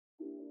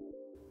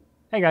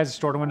Hey guys, it's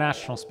Jordan with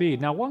National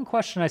Speed. Now, one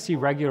question I see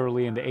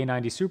regularly in the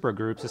A90 Supra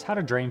groups is how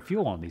to drain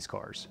fuel on these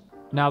cars.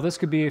 Now, this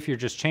could be if you're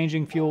just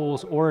changing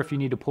fuels or if you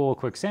need to pull a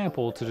quick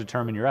sample to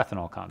determine your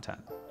ethanol content.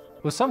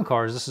 With some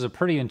cars, this is a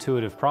pretty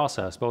intuitive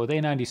process, but with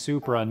A90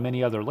 Supra and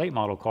many other late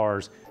model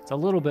cars, it's a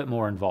little bit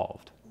more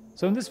involved.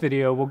 So in this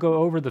video, we'll go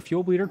over the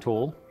fuel bleeder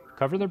tool,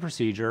 cover the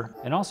procedure,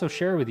 and also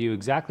share with you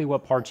exactly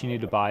what parts you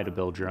need to buy to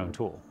build your own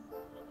tool.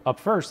 Up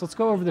first, let's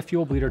go over the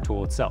fuel bleeder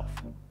tool itself.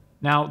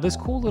 Now, this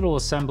cool little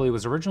assembly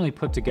was originally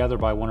put together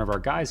by one of our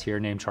guys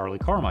here named Charlie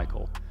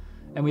Carmichael,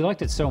 and we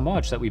liked it so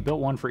much that we built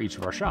one for each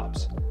of our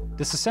shops.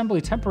 This assembly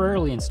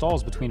temporarily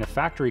installs between a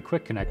factory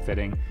quick connect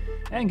fitting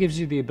and gives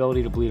you the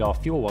ability to bleed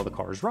off fuel while the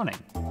car is running.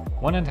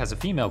 One end has a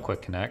female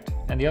quick connect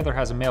and the other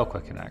has a male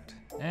quick connect,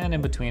 and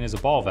in between is a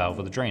ball valve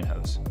with a drain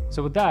hose.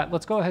 So with that,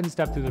 let's go ahead and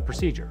step through the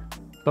procedure.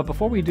 But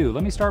before we do,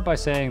 let me start by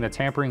saying that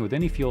tampering with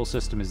any fuel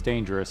system is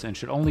dangerous and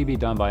should only be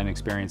done by an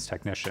experienced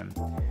technician.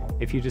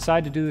 If you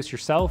decide to do this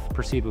yourself,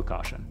 proceed with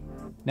caution.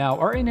 Now,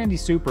 our A90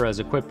 Supra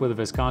is equipped with a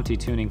Visconti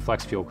tuning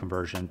flex fuel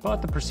conversion,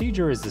 but the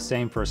procedure is the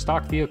same for a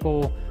stock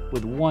vehicle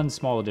with one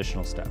small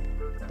additional step.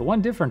 The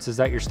one difference is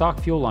that your stock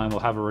fuel line will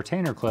have a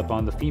retainer clip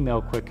on the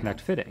female quick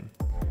connect fitting.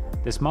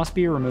 This must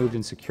be removed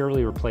and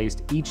securely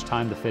replaced each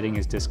time the fitting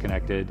is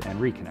disconnected and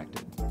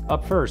reconnected.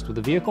 Up first, with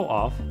the vehicle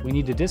off, we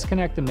need to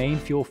disconnect the main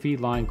fuel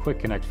feed line quick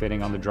connect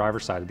fitting on the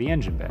driver's side of the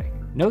engine bay.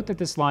 Note that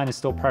this line is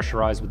still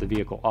pressurized with the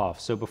vehicle off,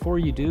 so before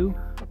you do,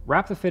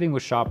 wrap the fitting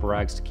with shop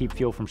rags to keep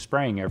fuel from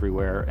spraying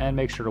everywhere and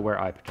make sure to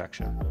wear eye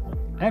protection.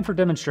 And for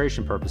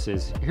demonstration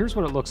purposes, here's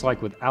what it looks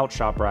like without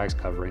shop rags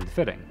covering the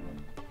fitting.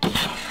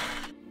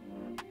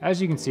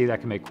 As you can see, that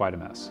can make quite a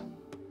mess.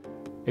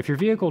 If your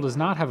vehicle does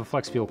not have a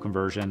flex fuel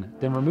conversion,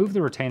 then remove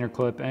the retainer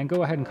clip and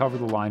go ahead and cover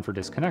the line for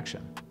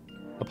disconnection.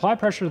 Apply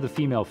pressure to the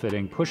female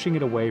fitting, pushing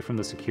it away from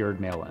the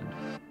secured male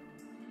end.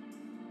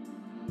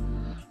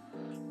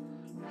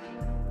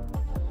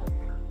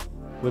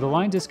 With the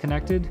line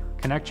disconnected,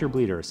 connect your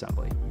bleeder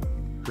assembly.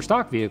 For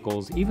stock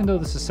vehicles, even though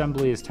this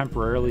assembly is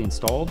temporarily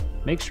installed,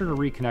 make sure to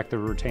reconnect the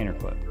retainer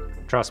clip.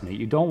 Trust me,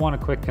 you don't want a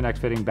quick connect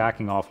fitting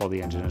backing off while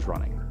the engine is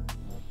running.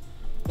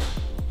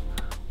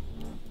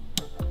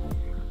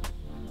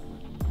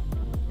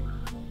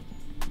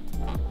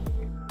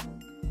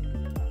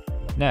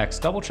 Next,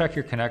 double check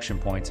your connection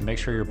points and make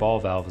sure your ball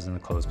valve is in the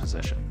closed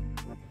position.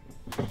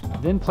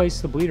 Then place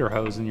the bleeder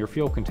hose in your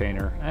fuel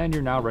container and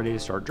you're now ready to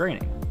start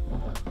draining.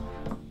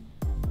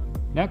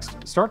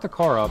 Next, start the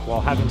car up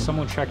while having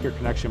someone check your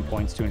connection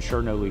points to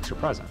ensure no leaks are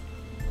present.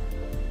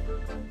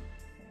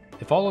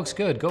 If all looks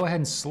good, go ahead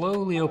and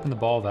slowly open the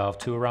ball valve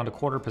to around a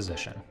quarter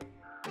position.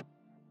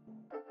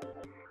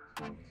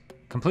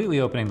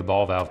 Completely opening the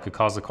ball valve could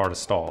cause the car to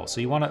stall, so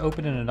you want to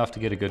open it enough to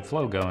get a good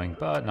flow going,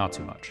 but not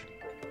too much.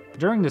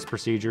 During this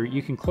procedure,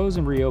 you can close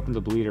and reopen the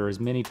bleeder as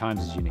many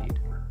times as you need.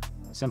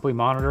 Simply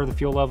monitor the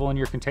fuel level in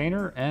your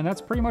container, and that's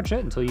pretty much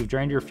it until you've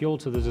drained your fuel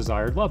to the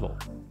desired level.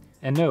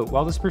 And note,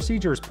 while this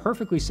procedure is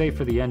perfectly safe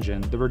for the engine,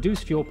 the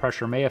reduced fuel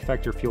pressure may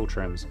affect your fuel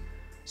trims,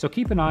 so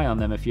keep an eye on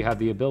them if you have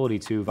the ability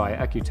to via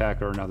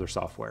Ecutech or another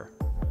software.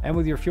 And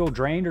with your fuel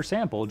drained or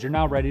sampled, you're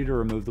now ready to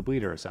remove the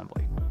bleeder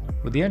assembly.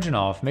 With the engine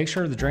off, make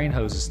sure the drain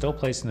hose is still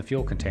placed in the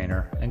fuel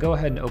container, and go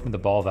ahead and open the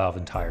ball valve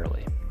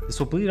entirely. This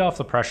will bleed off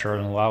the pressure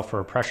and allow for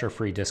a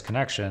pressure-free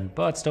disconnection,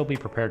 but still be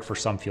prepared for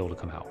some fuel to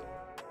come out.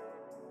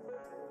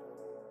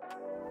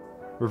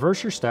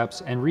 Reverse your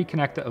steps and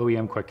reconnect the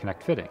OEM Quick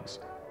Connect fittings.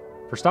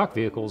 For stock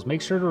vehicles,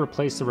 make sure to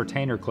replace the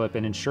retainer clip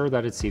and ensure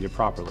that it's seated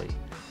properly.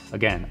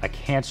 Again, I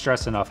can't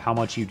stress enough how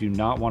much you do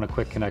not want a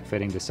quick connect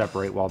fitting to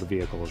separate while the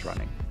vehicle is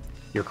running.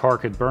 Your car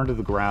could burn to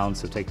the ground,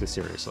 so take this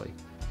seriously.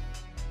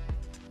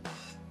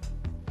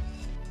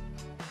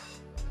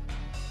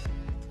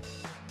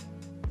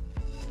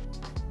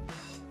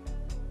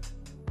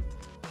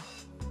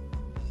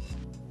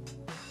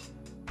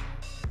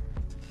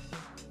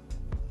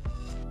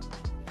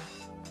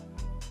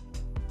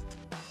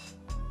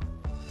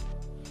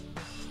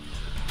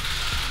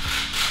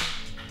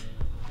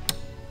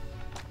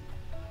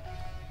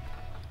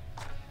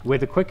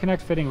 With the quick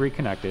connect fitting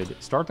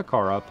reconnected, start the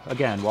car up,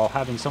 again while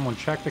having someone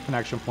check the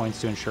connection points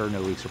to ensure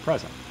no leaks are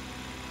present.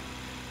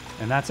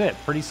 And that's it,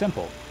 pretty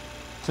simple.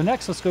 So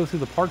next let's go through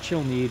the parts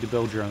you'll need to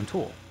build your own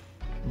tool.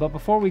 But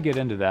before we get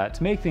into that,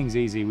 to make things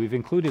easy, we've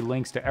included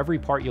links to every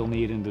part you'll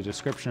need in the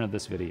description of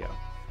this video.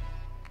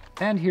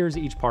 And here's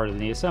each part of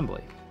the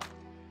assembly.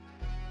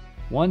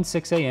 One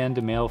 6AN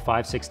to male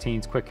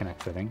 5/16 quick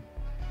connect fitting,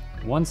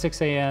 one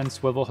 6AN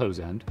swivel hose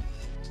end,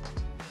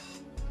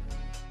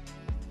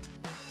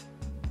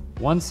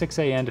 one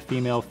 6AN to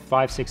female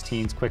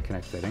 5/16 quick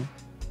connect fitting,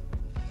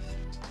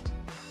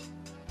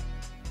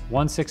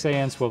 one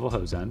 6AN swivel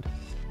hose end,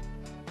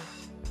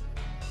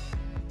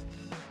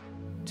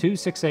 two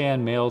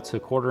 6AN male to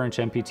 1/4 inch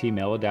MPT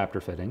male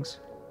adapter fittings,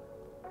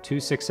 two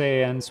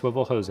 6AN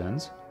swivel hose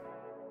ends,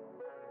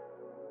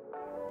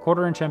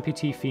 1/4 inch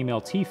MPT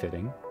female T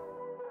fitting,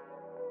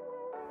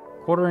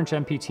 1/4 inch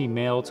MPT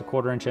male to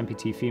 1/4 inch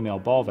MPT female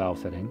ball valve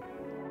fitting,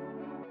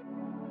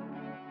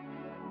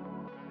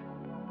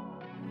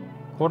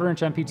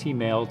 1/4" MPT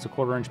male to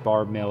 1/4"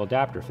 barb male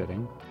adapter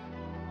fitting,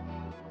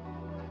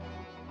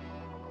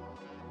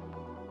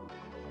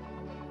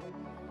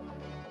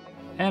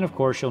 and of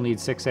course you'll need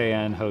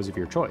 6AN hose of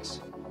your choice.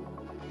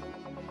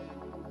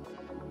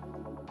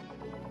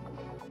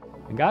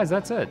 And guys,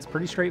 that's it. It's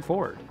pretty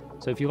straightforward.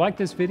 So if you like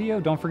this video,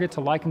 don't forget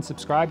to like and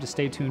subscribe to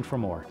stay tuned for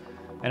more.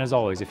 And as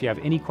always, if you have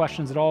any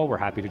questions at all, we're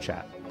happy to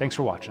chat. Thanks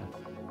for watching.